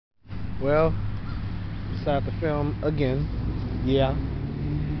Well, decided to film again. Yeah,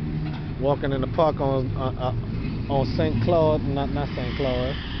 walking in the park on St. Claude, not St.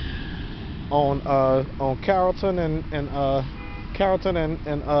 Claude, on Carrollton and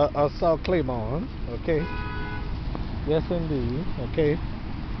South Claiborne. Okay. Yes, indeed. Okay.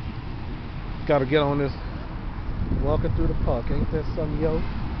 Got to get on this walking through the park. Ain't that something, yo?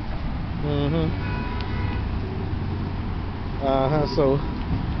 So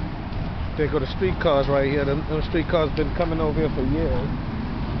there go the streetcars right here. Them streetcars been coming over here for years.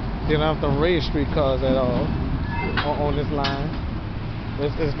 They don't have to raise streetcars at all on this line.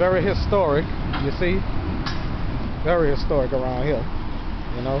 It's very historic, you see. Very historic around here,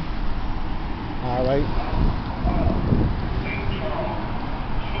 you know. All right.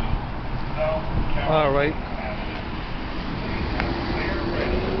 All right.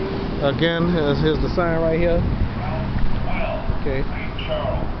 Again, here's the sign right here. Okay.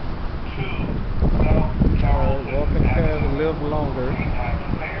 Walking past and live longer.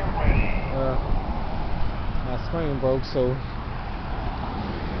 My screen broke, so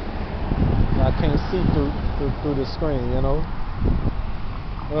I can't see through the screen, you know.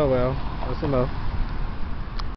 Oh well, that's enough.